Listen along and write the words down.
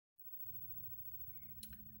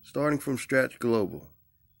Starting from scratch global.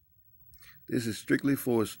 This is strictly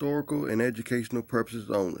for historical and educational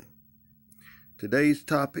purposes only. Today's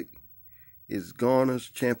topic is Garner's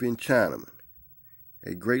champion Chinaman,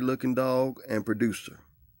 a great looking dog and producer.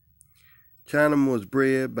 Chinaman was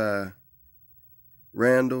bred by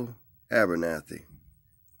Randall Abernathy.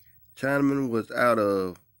 Chinaman was out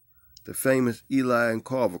of the famous Eli and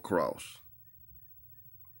Carver cross.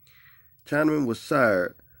 Chinaman was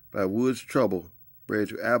sired by Woods Trouble, bred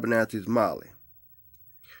to Abernathy's Molly.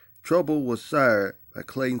 Trouble was sired by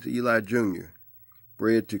Clayton's Eli Jr.,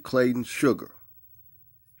 bred to Clayton's Sugar,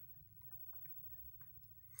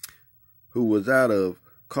 who was out of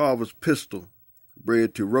Carver's Pistol,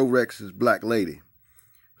 bred to Rorex's Black Lady,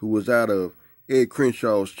 who was out of Ed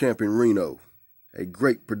Crenshaw's Champion Reno, a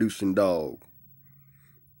great producing dog.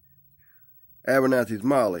 Abernathy's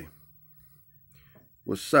Molly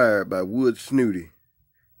was sired by Wood Snooty,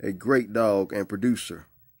 a great dog and producer,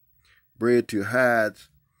 bred to Hyde's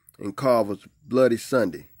and Carver's Bloody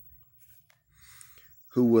Sunday,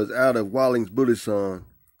 who was out of Walling's Bully Son,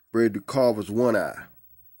 bred to Carver's One Eye.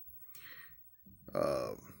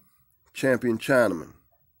 Champion Chinaman,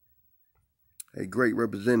 a great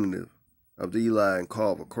representative of the Eli and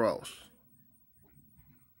Carver cross.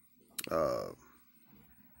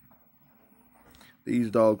 These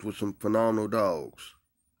dogs were some phenomenal dogs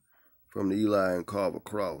from the Eli and Carver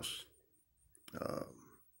cross.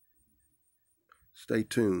 Stay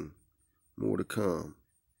tuned. More to come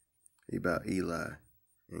about Eli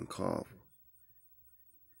and Carver.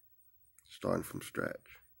 Starting from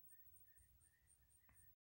scratch.